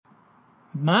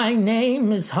My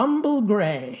name is Humble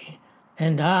Gray,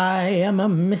 and I am a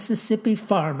Mississippi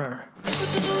farmer.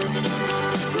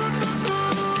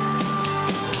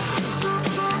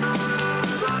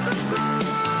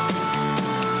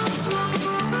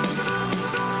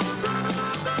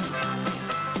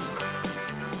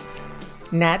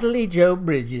 Natalie Jo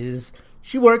Bridges.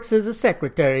 She works as a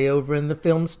secretary over in the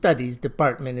Film Studies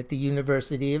Department at the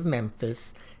University of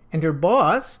Memphis. And her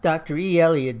boss, Dr. E.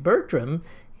 Elliott Bertram,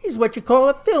 he's what you call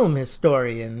a film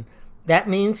historian. That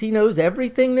means he knows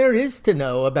everything there is to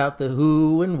know about the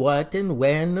who and what and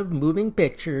when of moving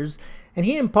pictures, and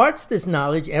he imparts this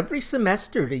knowledge every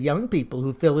semester to young people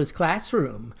who fill his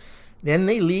classroom. Then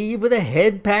they leave with a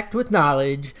head packed with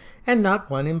knowledge and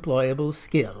not one employable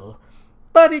skill.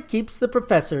 But it keeps the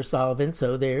professor solvent,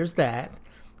 so there's that.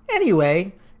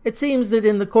 Anyway, it seems that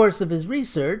in the course of his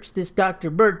research, this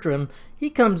Dr. Bertram, he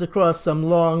comes across some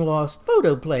long-lost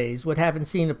photoplays what haven't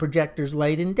seen a projector's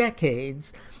light in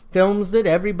decades, films that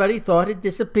everybody thought had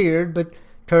disappeared but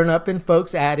turn up in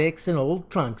folks' attics and old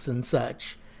trunks and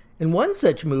such. And one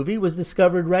such movie was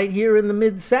discovered right here in the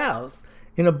Mid-South,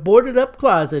 in a boarded-up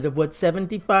closet of what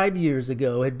 75 years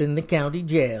ago had been the county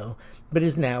jail, but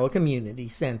is now a community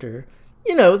center.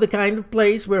 You know, the kind of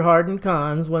place where hardened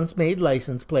cons once made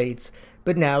license plates,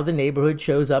 but now the neighborhood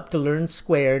shows up to learn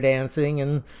square dancing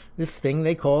and this thing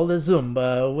they call the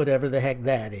Zumba, whatever the heck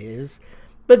that is.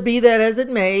 But be that as it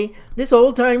may, this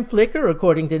old-time flicker,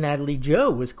 according to Natalie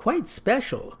Jo, was quite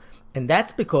special. And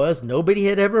that's because nobody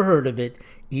had ever heard of it,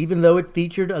 even though it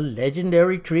featured a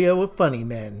legendary trio of funny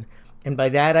men. And by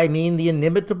that I mean the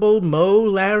inimitable Moe,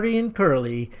 Larry, and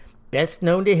Curly, best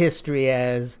known to history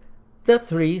as the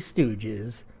Three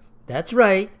Stooges. That's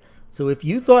right. So if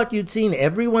you thought you'd seen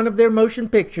every one of their motion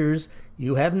pictures,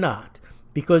 you have not.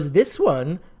 Because this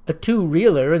one, a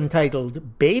two-reeler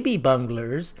entitled Baby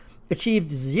Bunglers,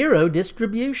 achieved zero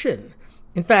distribution.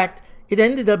 In fact, it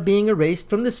ended up being erased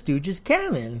from the Stooges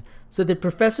canon, so that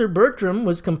Professor Bertram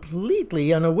was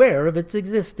completely unaware of its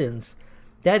existence.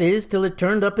 That is, till it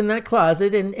turned up in that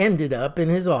closet and ended up in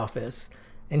his office.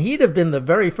 And he'd have been the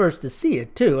very first to see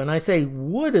it, too, and I say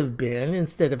would have been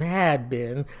instead of had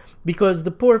been, because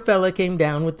the poor fella came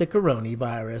down with the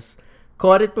coronavirus,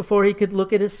 caught it before he could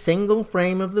look at a single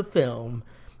frame of the film.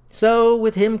 So,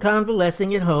 with him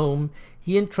convalescing at home,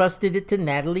 he entrusted it to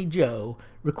Natalie Jo,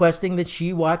 requesting that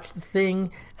she watch the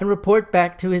thing and report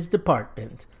back to his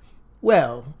department.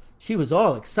 Well, she was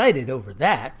all excited over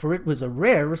that, for it was a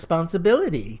rare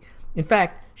responsibility. In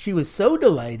fact, she was so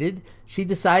delighted, she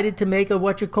decided to make a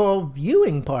what-you-call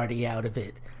viewing party out of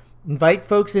it. Invite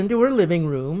folks into her living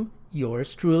room,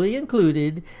 yours truly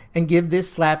included, and give this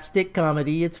slapstick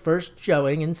comedy its first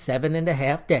showing in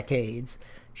 7.5 decades.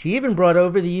 She even brought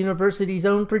over the university's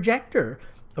own projector,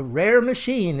 a rare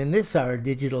machine in this our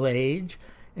digital age.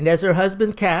 And as her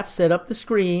husband Calf set up the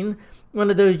screen, one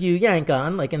of those you yank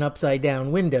on like an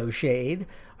upside-down window shade,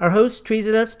 our host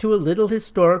treated us to a little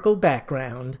historical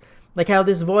background, like how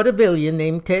this vaudevillian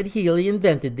named Ted Healy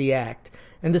invented the act,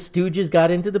 and the Stooges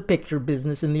got into the picture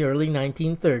business in the early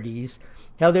 1930s,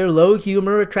 how their low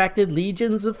humor attracted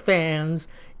legions of fans,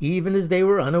 even as they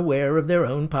were unaware of their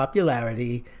own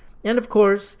popularity, and of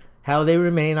course, how they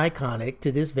remain iconic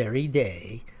to this very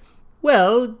day.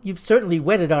 Well, you've certainly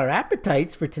whetted our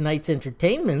appetites for tonight's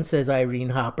entertainment, says Irene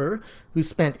Hopper, who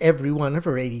spent every one of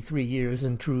her 83 years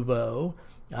in Trouveau.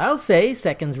 I'll say,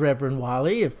 seconds Reverend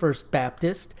Wally of First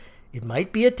Baptist, it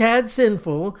might be a tad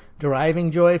sinful,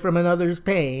 deriving joy from another's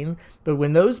pain, but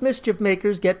when those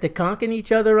mischief-makers get to conking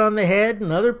each other on the head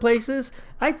and other places,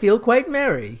 I feel quite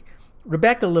merry.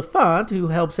 Rebecca Lafont, who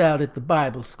helps out at the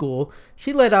Bible school,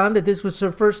 she let on that this was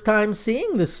her first time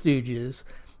seeing the Stooges.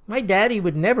 My daddy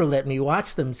would never let me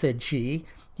watch them, said she.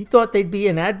 He thought they'd be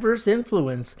an adverse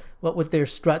influence, what with their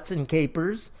struts and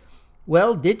capers.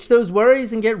 Well, ditch those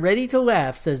worries and get ready to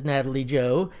laugh, says Natalie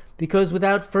Jo, because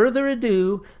without further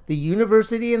ado, the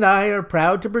university and I are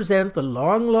proud to present the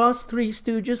long-lost Three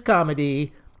Stooges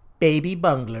comedy, Baby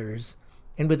Bunglers.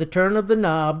 And with a turn of the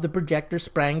knob, the projector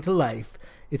sprang to life,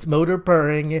 its motor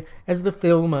purring as the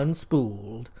film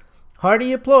unspooled.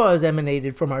 Hearty applause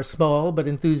emanated from our small but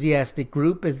enthusiastic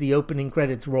group as the opening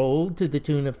credits rolled to the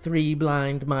tune of Three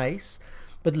Blind Mice.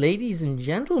 But ladies and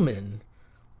gentlemen,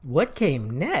 what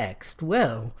came next?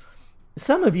 Well,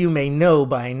 some of you may know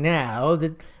by now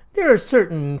that there are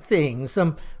certain things,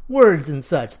 some words and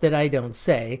such, that I don't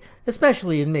say,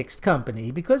 especially in mixed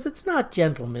company, because it's not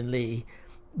gentlemanly.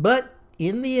 But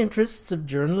in the interests of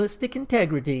journalistic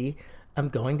integrity, I'm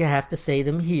going to have to say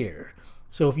them here.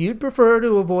 So if you'd prefer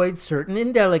to avoid certain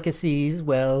indelicacies,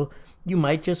 well, you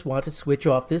might just want to switch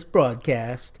off this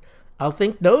broadcast. I'll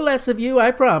think no less of you,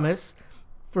 I promise.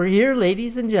 For here,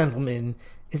 ladies and gentlemen,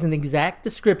 is an exact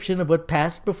description of what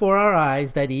passed before our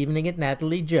eyes that evening at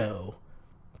Natalie Joe.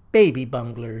 Baby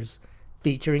Bunglers,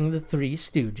 featuring the Three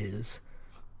Stooges.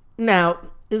 Now,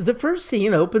 the first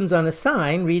scene opens on a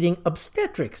sign reading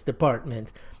Obstetrics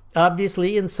Department,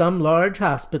 obviously in some large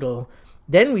hospital.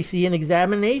 Then we see an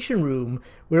examination room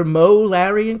where Moe,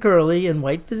 Larry, and Curly in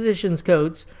white physician's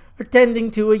coats are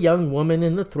tending to a young woman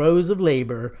in the throes of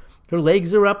labor. Her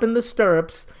legs are up in the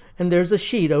stirrups, and there's a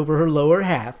sheet over her lower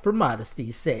half for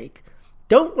modesty's sake.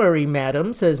 "Don't worry,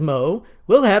 madam," says Moe.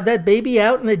 "We'll have that baby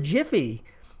out in a jiffy."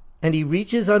 And he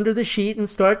reaches under the sheet and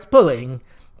starts pulling.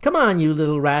 "Come on, you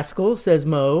little rascal," says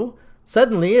Moe.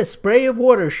 Suddenly a spray of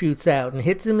water shoots out and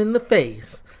hits him in the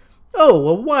face. "Oh,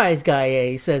 a wise guy,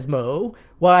 eh?" says Moe.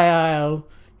 "Why, I'll—"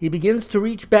 He begins to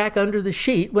reach back under the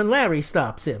sheet when Larry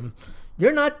stops him.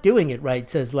 "You're not doing it right,"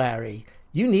 says Larry.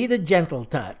 "You need a gentle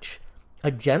touch." "A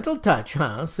gentle touch,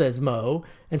 huh?" says Moe,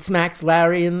 and smacks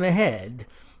Larry in the head.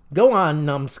 "Go on,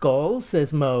 numbskull,"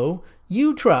 says Moe.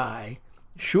 "You try."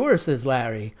 "Sure," says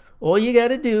Larry. "All you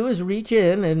gotta do is reach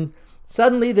in and—"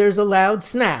 Suddenly there's a loud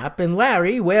snap, and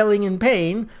Larry, wailing in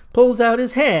pain, pulls out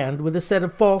his hand with a set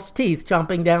of false teeth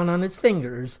chomping down on his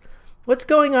fingers. "What's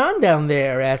going on down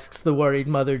there?" asks the worried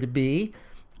mother-to-be.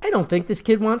 "I don't think this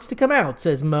kid wants to come out,"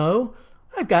 says Moe.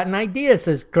 "I've got an idea,"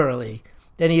 says Curly.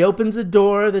 Then he opens a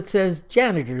door that says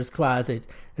janitor's closet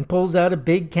and pulls out a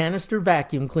big canister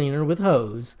vacuum cleaner with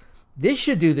hose. "This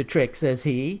should do the trick," says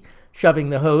he, shoving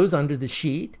the hose under the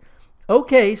sheet.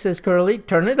 "Okay," says Curly,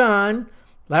 "turn it on."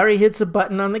 Larry hits a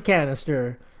button on the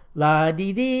canister.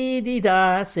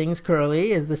 "La-dee-dee-dee-da," sings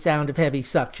Curly as the sound of heavy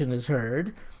suction is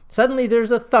heard. Suddenly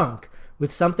there's a thunk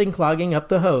with something clogging up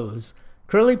the hose.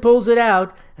 Curly pulls it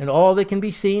out, and all that can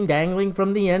be seen dangling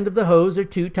from the end of the hose are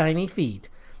two tiny feet.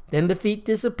 Then the feet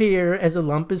disappear as a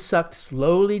lump is sucked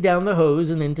slowly down the hose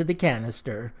and into the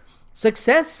canister.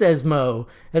 "Success," says Moe,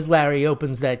 as Larry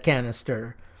opens that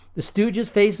canister. The Stooges'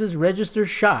 faces register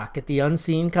shock at the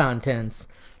unseen contents.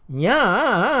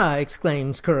 "Nya!"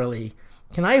 exclaims Curly.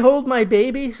 "Can I hold my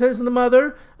baby?" says the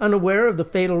mother, unaware of the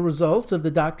fatal results of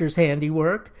the doctor's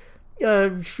handiwork.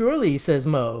 Surely," says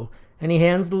Moe, and he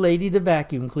hands the lady the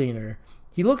vacuum cleaner.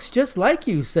 "He looks just like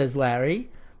you," says Larry.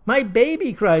 "My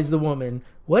baby!" cries the woman.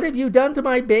 "What have you done to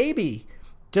my baby?"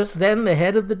 Just then the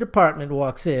head of the department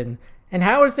walks in. "And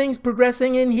how are things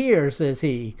progressing in here?" says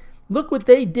he. "Look what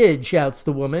they did," shouts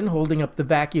the woman, holding up the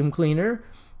vacuum cleaner.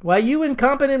 "Why, you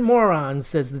incompetent morons,"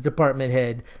 says the department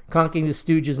head, conking the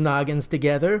Stooges' noggins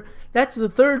together. "That's the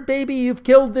third baby you've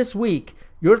killed this week.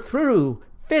 You're through.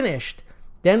 Finished."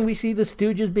 Then we see the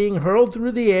Stooges being hurled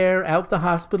through the air out the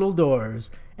hospital doors.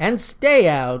 "And stay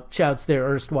out," shouts their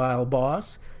erstwhile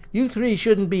boss. "You three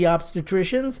shouldn't be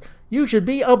obstetricians. You should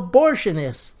be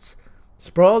abortionists."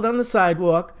 Sprawled on the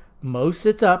sidewalk, Moe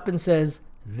sits up and says,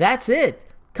 "That's it.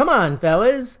 Come on,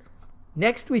 fellas."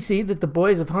 Next we see that the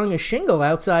boys have hung a shingle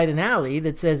outside an alley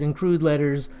that says in crude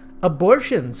letters,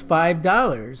 "Abortions,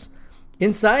 $5."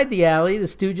 Inside the alley, the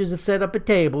Stooges have set up a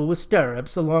table with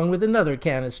stirrups along with another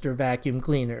canister vacuum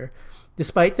cleaner.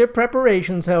 Despite their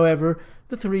preparations, however,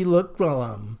 the three look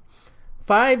glum.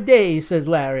 5 days, says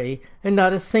Larry, and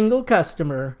not a single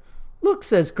customer. "Look,"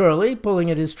 says Curly, pulling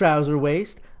at his trouser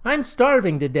waist, "I'm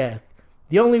starving to death."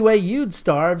 "The only way you'd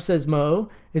starve," says Moe,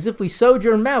 "is if we sewed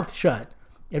your mouth shut."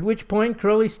 At which point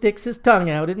Curly sticks his tongue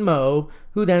out at Moe,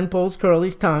 who then pulls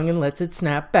Curly's tongue and lets it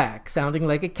snap back, sounding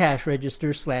like a cash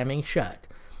register slamming shut.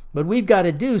 "What we've got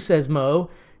to do," says Moe,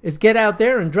 "is get out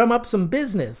there and drum up some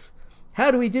business."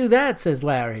 "How do we do that?" says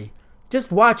Larry.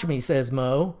 "Just watch me," says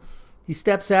Moe. He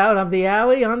steps out of the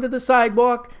alley onto the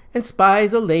sidewalk and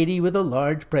spies a lady with a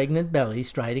large pregnant belly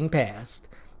striding past.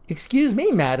 "Excuse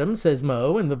me, madam," says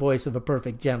Moe in the voice of a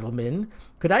perfect gentleman.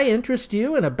 "Could I interest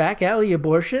you in a back alley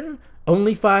abortion?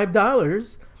 Only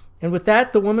 $5. And with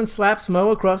that, the woman slaps Moe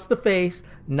across the face,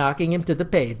 knocking him to the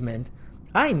pavement.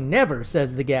 "I never,"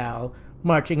 says the gal,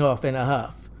 marching off in a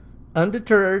huff.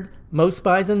 Undeterred, Moe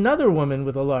spies another woman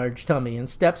with a large tummy and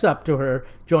steps up to her,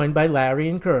 joined by Larry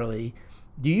and Curly.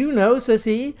 "Do you know," says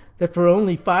he, "that for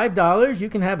only $5 you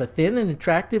can have a thin and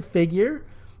attractive figure?"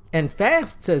 "And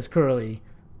fast," says Curly.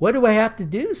 "What do I have to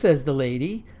do?" says the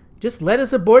lady. "Just let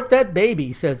us abort that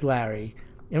baby," says Larry.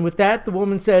 And with that, the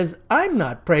woman says, "I'm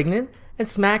not pregnant," and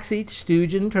smacks each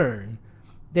Stooge in turn.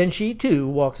 Then she, too,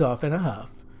 walks off in a huff.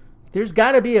 "There's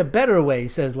got to be a better way,"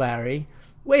 says Larry.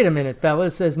 "Wait a minute,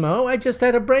 fellas," says Moe. "I just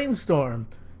had a brainstorm."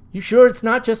 "You sure it's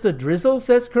not just a drizzle?"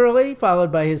 says Curly,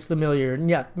 followed by his familiar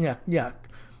nyuk, nyuk, nyuk.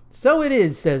 "So it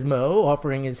is," says Moe,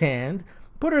 offering his hand.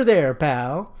 "Put her there,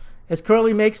 pal." As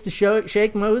Curly makes to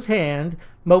shake Moe's hand,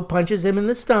 Mo punches him in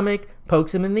the stomach,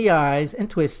 pokes him in the eyes, and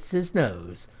twists his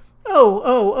nose. "Oh,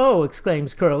 oh, oh,"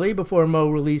 exclaims Curly before Mo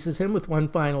releases him with one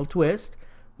final twist.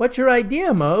 "What's your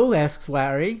idea, Mo?" asks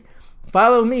Larry.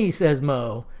 "Follow me," says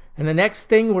Mo. And the next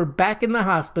thing we're back in the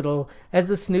hospital as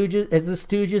the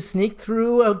Stooges sneak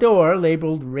through a door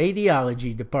labeled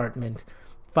Radiology Department.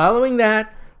 Following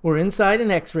that, we're inside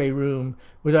an x-ray room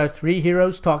with our three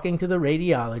heroes talking to the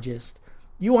radiologist.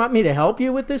 "You want me to help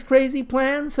you with this crazy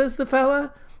plan?" says the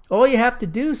fella. "All you have to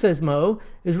do," says Mo,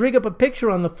 "is rig up a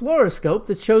picture on the fluoroscope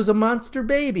that shows a monster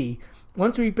baby.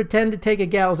 Once we pretend to take a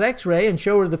gal's x-ray and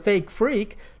show her the fake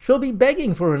freak, she'll be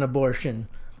begging for an abortion."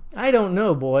 "I don't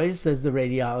know, boys," says the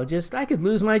radiologist. "I could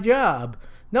lose my job."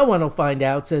 "No one will find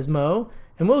out," says Mo,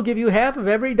 "and we'll give you half of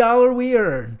every dollar we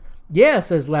earn." "Yeah,"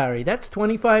 says Larry, "that's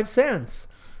 25 cents.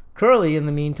 Curly, in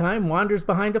the meantime, wanders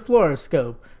behind a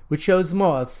fluoroscope, which shows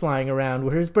moths flying around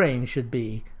where his brain should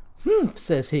be. "Humph,"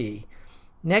 says he.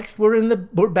 Next,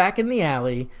 we're back in the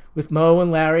alley, with Mo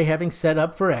and Larry having set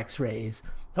up for x-rays.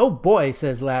 "Oh boy,"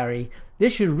 says Larry,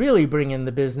 "this should really bring in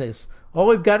the business. All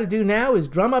we've got to do now is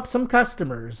drum up some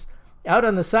customers." Out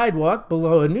on the sidewalk,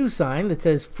 below a new sign that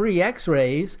says "Free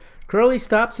X-Rays," Curly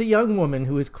stops a young woman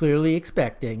who is clearly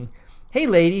expecting. "Hey,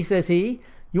 lady," says he,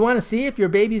 "you want to see if your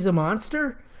baby's a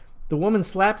monster?" The woman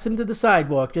slaps him to the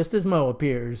sidewalk just as Mo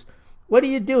appears. "What are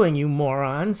you doing, you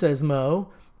moron?" says Mo.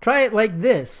 "Try it like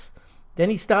this." Then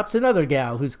he stops another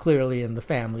gal who's clearly in the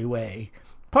family way.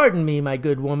 "Pardon me, my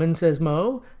good woman," says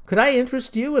Mo. "Could I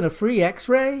interest you in a free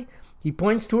x-ray?" He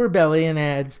points to her belly and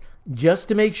adds, "Just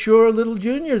to make sure little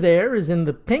Junior there is in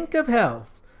the pink of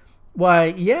health."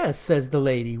 "Why, yes," says the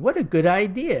lady. "What a good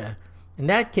idea." "In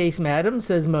that case, madam,"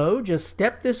 says Mo, "just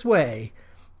step this way."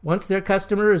 Once their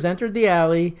customer has entered the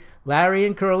alley, Larry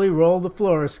and Curly roll the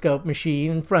fluoroscope machine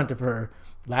in front of her.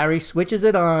 Larry switches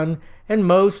it on, and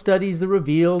Mo studies the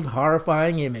revealed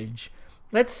horrifying image.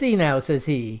 "Let's see now," says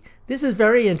he. "This is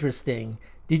very interesting.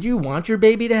 Did you want your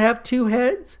baby to have 2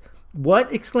 heads?"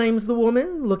 "What?" exclaims the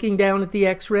woman, looking down at the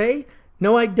x-ray.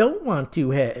 "No, I don't want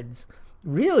 2 heads."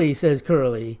 "Really?" says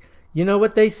Curly. "You know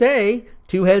what they say,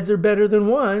 2 heads are better than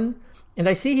 1. "And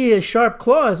I see he has sharp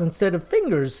claws instead of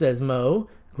fingers," says Mo.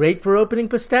 "Great for opening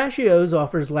pistachios,"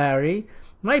 offers Larry.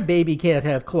 "My baby can't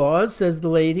have claws," says the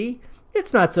lady.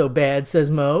 "It's not so bad,"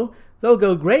 says Mo. "They'll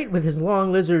go great with his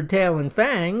long lizard tail and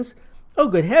fangs." "Oh,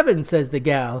 good heavens," says the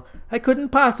gal. "I couldn't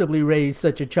possibly raise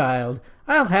such a child.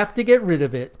 I'll have to get rid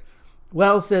of it."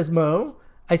 "Well," says Mo,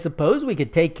 "I suppose we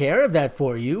could take care of that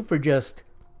for you for just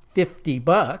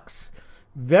 $50.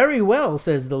 "Very well,"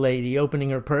 says the lady, opening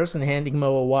her purse and handing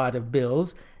Mo a wad of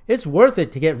bills. "It's worth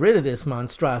it to get rid of this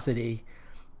monstrosity."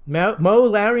 Mo,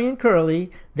 Larry, and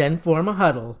Curly then form a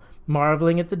huddle,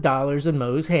 marveling at the dollars in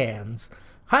Mo's hands.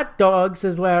 "Hot dog,"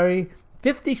 says Larry.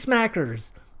 50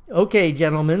 smackers. "Okay,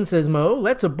 gentlemen," says Mo,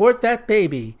 "let's abort that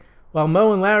baby." While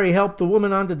Mo and Larry help the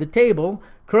woman onto the table,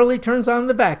 Curly turns on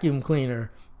the vacuum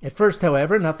cleaner. At first,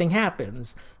 however, nothing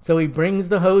happens, so he brings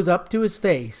the hose up to his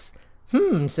face.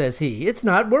 Says he, "it's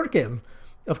not working."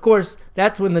 Of course,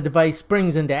 that's when the device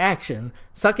springs into action,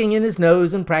 sucking in his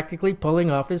nose and practically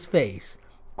pulling off his face.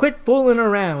 "Quit fooling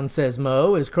around," says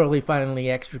Mo, as Curly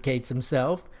finally extricates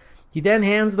himself. He then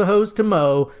hands the hose to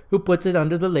Mo, who puts it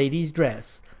under the lady's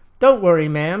dress. "Don't worry,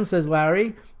 ma'am," says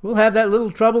Larry. "We'll have that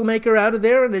little troublemaker out of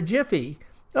there in a jiffy."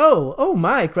 Oh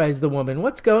my," cries the woman.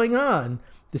 "What's going on?"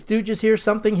 The Stooges hear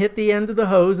something hit the end of the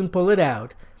hose and pull it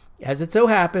out. As it so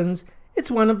happens,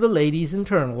 it's one of the lady's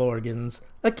internal organs.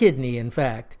 A kidney, in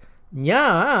fact.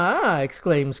 "Nya!"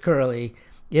 exclaims Curly.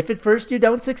 "If at first you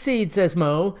don't succeed," says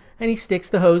Mo, and he sticks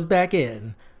the hose back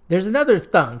in. There's another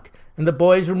thunk, and the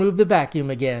boys remove the vacuum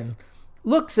again.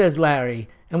 "Look," says Larry,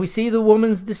 and we see the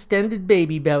woman's distended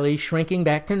baby belly shrinking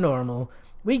back to normal.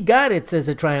 "We got it," says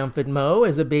a triumphant Mo,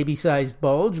 as a baby-sized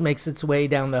bulge makes its way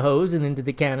down the hose and into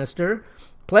the canister.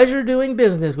 "Pleasure doing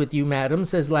business with you, madam,"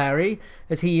 says Larry,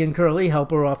 as he and Curly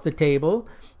help her off the table.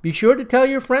 "Be sure to tell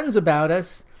your friends about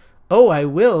us." "Oh, I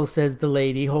will," says the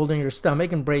lady, holding her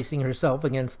stomach and bracing herself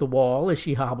against the wall as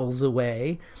she hobbles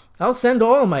away. "I'll send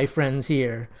all my friends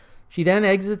here." She then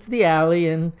exits the alley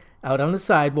and, out on the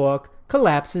sidewalk,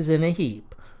 collapses in a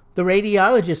heap. The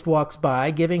radiologist walks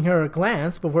by, giving her a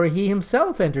glance before he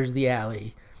himself enters the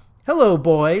alley. "Hello,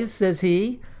 boys," says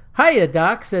he. "Hiya,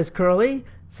 Doc," says Curly.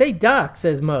 "Say, Doc,"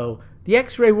 says Mo, "the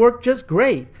x-ray worked just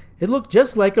great. It looked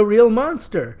just like a real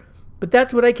monster." "But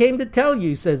that's what I came to tell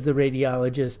you," says the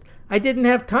radiologist. "I didn't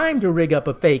have time to rig up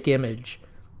a fake image."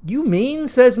 "You mean?"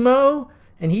 says Mo.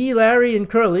 And he, Larry, and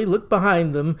Curly look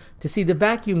behind them to see the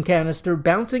vacuum canister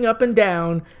bouncing up and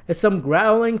down as some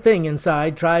growling thing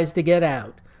inside tries to get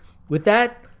out. With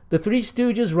that, The Three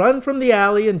Stooges run from the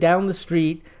alley and down the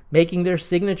street, making their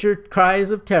signature cries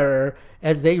of terror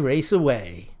as they race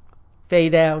away.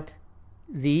 Fade out.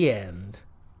 The end.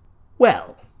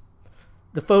 Well,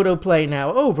 the photoplay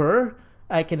now over,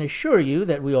 I can assure you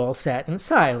that we all sat in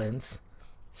silence.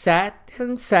 Sat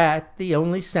and sat, the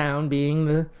only sound being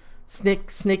the snick,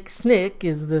 snick, snick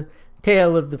as the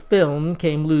tail of the film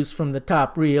came loose from the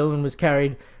top reel and was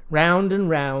carried round and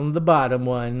round the bottom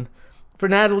one. For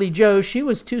Natalie Jo, she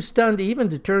was too stunned even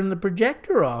to turn the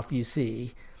projector off, you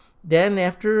see. Then,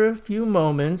 after a few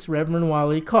moments, Reverend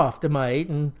Wally coughed a mite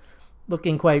and,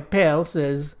 looking quite pale,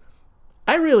 says,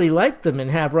 "I really liked them in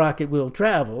Have Rocket Will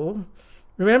Travel.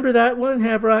 Remember that one,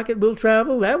 Have Rocket Will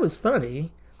Travel? That was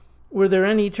funny." "Were there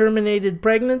any terminated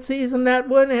pregnancies in that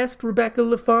one?" asked Rebecca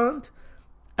LaFont.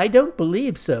 "I don't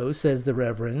believe so," says the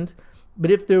Reverend,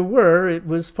 "but if there were, it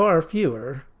was far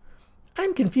fewer."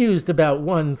 "I'm confused about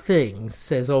one thing,"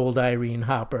 says old Irene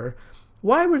Hopper.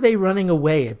 "Why were they running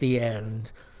away at the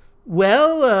end?"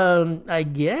 "Well, I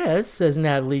guess," says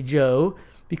Natalie Jo,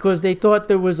 "because they thought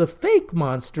there was a fake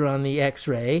monster on the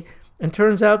X-ray, and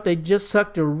turns out they just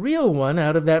sucked a real one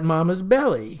out of that mama's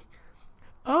belly."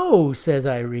 "Oh," says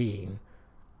Irene.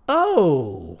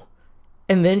 "Oh."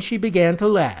 And then she began to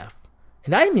laugh.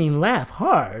 And I mean laugh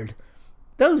hard.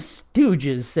 "Those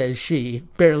Stooges," says she,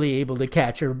 barely able to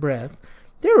catch her breath.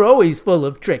 "They're always full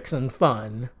of tricks and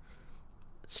fun."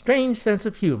 Strange sense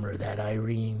of humor, that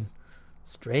Irene.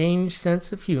 Strange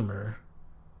sense of humor.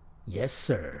 Yes,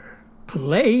 sir.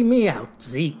 Play me out,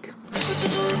 Zeke.